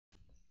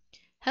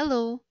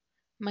Hello,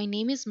 my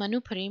name is Manu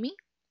Paremi.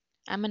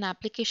 I'm an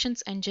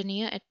applications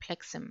engineer at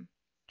Plexim.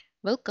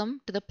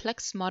 Welcome to the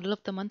PLECS Model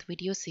of the Month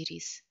video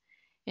series.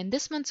 In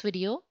this month's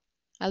video,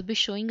 I'll be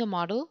showing a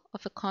model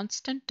of a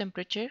constant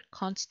temperature,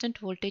 constant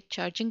voltage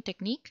charging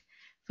technique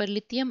for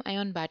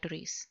lithium-ion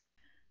batteries.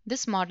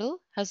 This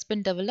model has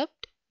been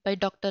developed by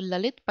Dr.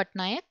 Lalit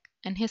Patnaik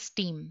and his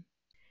team.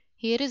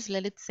 Here is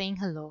Lalit saying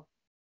hello.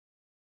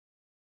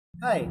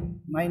 Hi,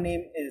 my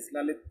name is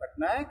Lalit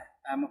Patnaik.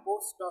 I'm a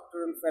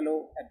postdoctoral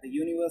fellow at the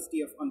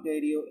University of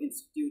Ontario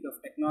Institute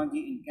of Technology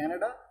in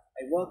Canada.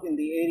 I work in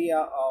the area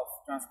of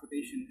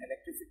transportation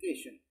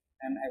electrification,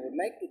 and I would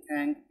like to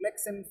thank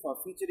Plexim for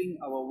featuring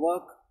our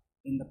work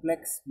in the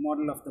PLECS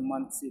Model of the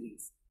Month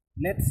series.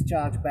 Let's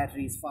charge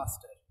batteries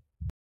faster.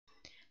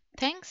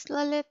 Thanks,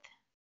 Lalit.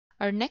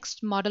 Our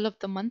next Model of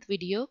the Month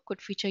video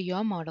could feature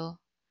your model.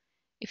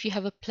 If you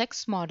have a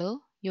PLECS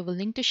model you're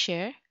willing to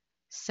share,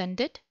 send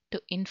it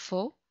to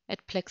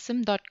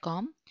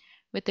info@plexim.com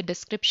with a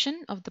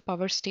description of the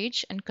power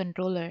stage and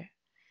controller.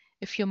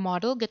 If your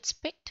model gets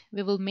picked,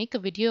 we will make a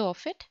video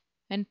of it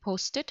and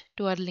post it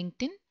to our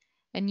LinkedIn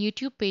and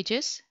YouTube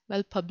pages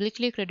while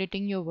publicly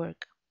crediting your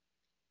work.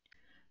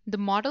 The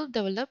model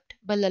developed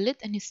by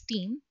Lalit and his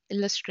team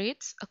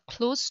illustrates a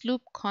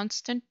closed-loop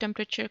constant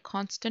temperature,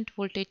 constant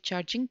voltage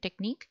charging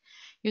technique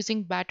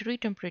using battery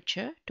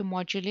temperature to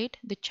modulate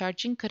the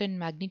charging current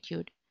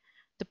magnitude.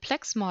 The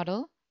PLECS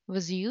model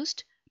was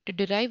used to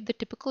derive the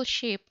typical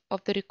shape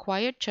of the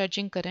required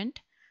charging current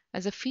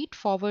as a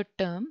feed-forward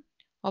term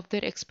of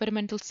their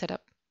experimental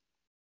setup.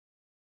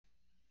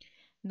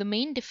 The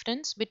main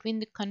difference between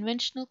the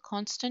conventional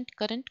constant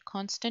current,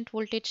 constant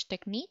voltage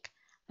technique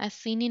as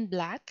seen in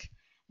black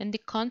and the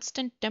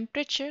constant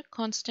temperature,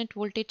 constant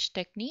voltage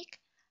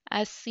technique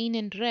as seen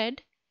in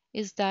red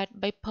is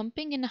that by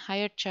pumping in a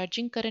higher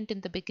charging current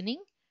in the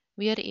beginning,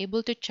 we are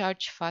able to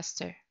charge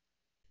faster.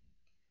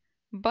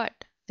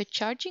 But the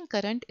charging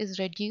current is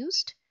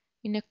reduced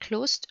in a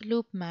closed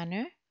loop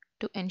manner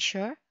to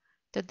ensure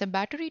that the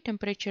battery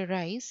temperature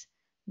rise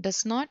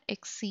does not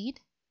exceed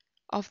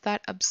of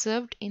that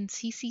observed in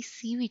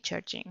CCCV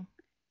charging.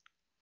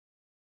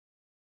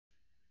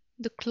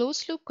 The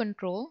closed loop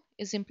control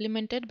is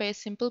implemented by a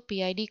simple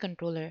PID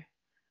controller.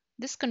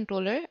 This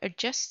controller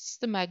adjusts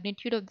the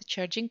magnitude of the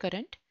charging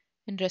current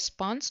in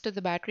response to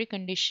the battery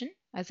condition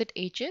as it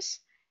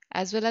ages,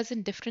 as well as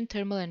in different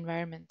thermal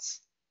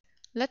environments.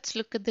 Let's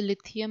look at the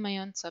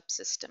lithium-ion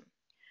subsystem.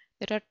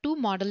 There are two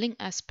modeling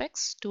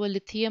aspects to a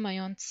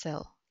lithium-ion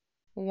cell.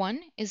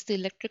 One is the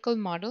electrical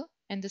model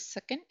and the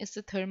second is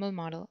the thermal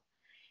model.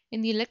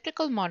 In the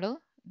electrical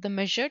model, the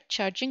measured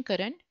charging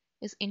current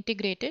is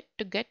integrated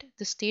to get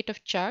the state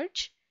of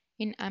charge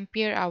in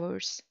ampere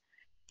hours.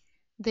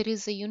 There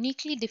is a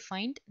uniquely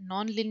defined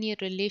nonlinear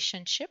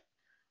relationship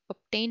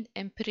obtained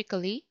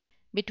empirically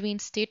between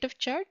state of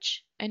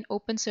charge and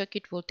open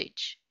circuit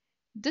voltage.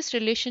 This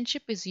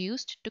relationship is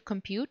used to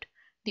compute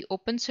the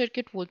open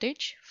circuit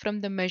voltage from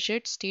the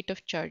measured state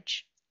of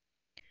charge.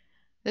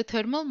 The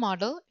thermal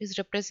model is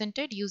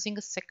represented using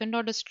a second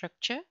order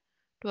structure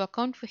to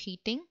account for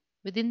heating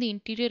within the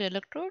interior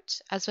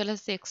electrodes as well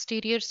as the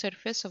exterior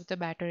surface of the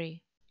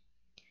battery.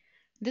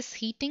 This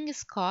heating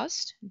is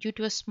caused due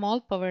to a small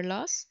power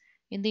loss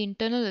in the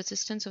internal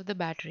resistance of the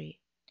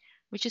battery,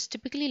 which is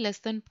typically less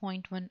than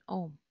 0.1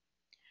 ohm.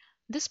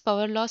 This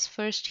power loss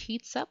first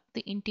heats up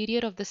the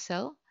interior of the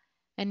cell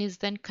and is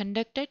then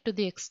conducted to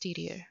the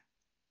exterior.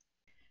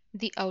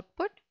 The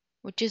output,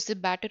 which is the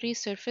battery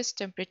surface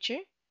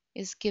temperature,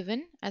 is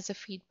given as a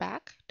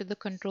feedback to the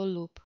control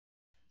loop.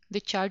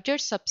 The charger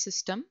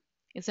subsystem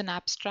is an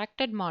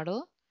abstracted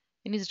model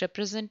and is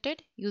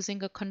represented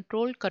using a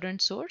controlled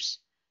current source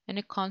and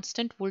a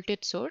constant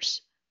voltage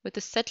source with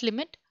a set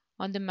limit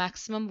on the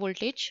maximum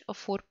voltage of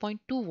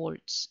 4.2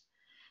 volts.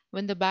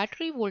 When the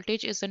battery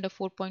voltage is under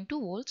 4.2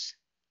 volts,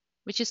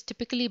 which is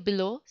typically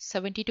below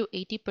 70 to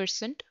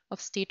 80% of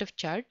state of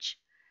charge,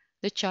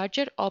 the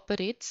charger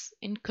operates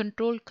in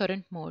controlled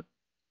current mode,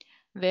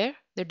 where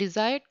the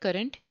desired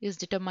current is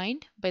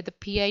determined by the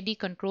PID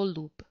control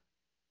loop.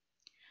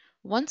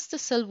 Once the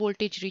cell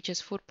voltage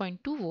reaches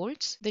 4.2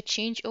 volts, the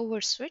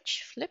changeover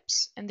switch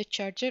flips and the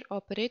charger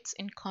operates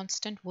in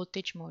constant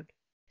voltage mode.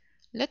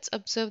 Let's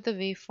observe the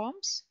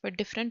waveforms for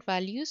different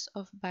values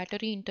of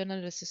battery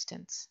internal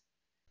resistance.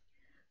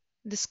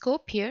 The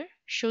scope here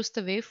shows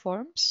the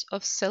waveforms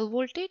of cell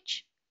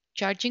voltage,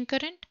 charging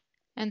current,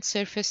 and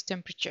surface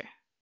temperature.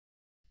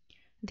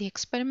 The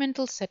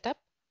experimental setup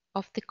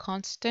of the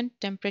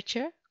constant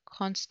temperature,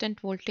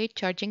 constant voltage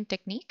charging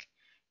technique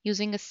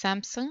using a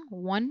Samsung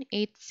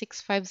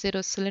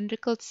 18650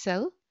 cylindrical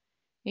cell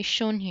is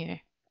shown here.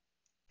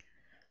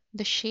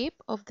 The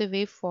shape of the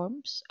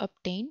waveforms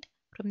obtained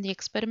from the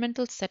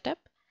experimental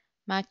setup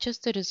matches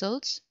the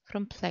results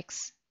from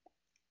PLECS.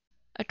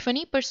 A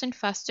 20%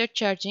 faster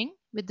charging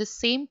with the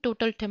same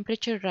total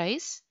temperature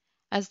rise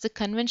as the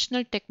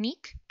conventional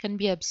technique can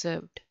be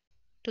observed.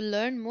 To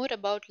learn more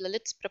about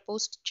Lalit's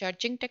proposed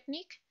charging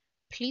technique,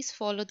 please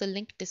follow the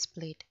link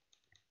displayed.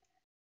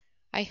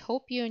 I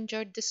hope you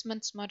enjoyed this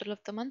month's Model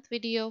of the Month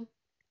video.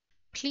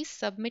 Please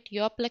submit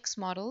your PLECS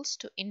models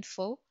to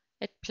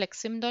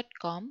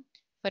info@plexim.com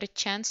for a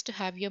chance to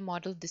have your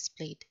model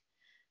displayed.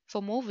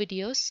 For more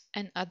videos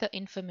and other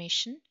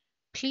information,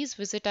 please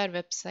visit our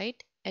website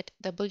at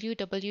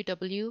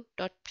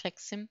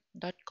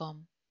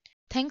www.plexim.com.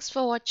 Thanks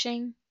for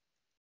watching.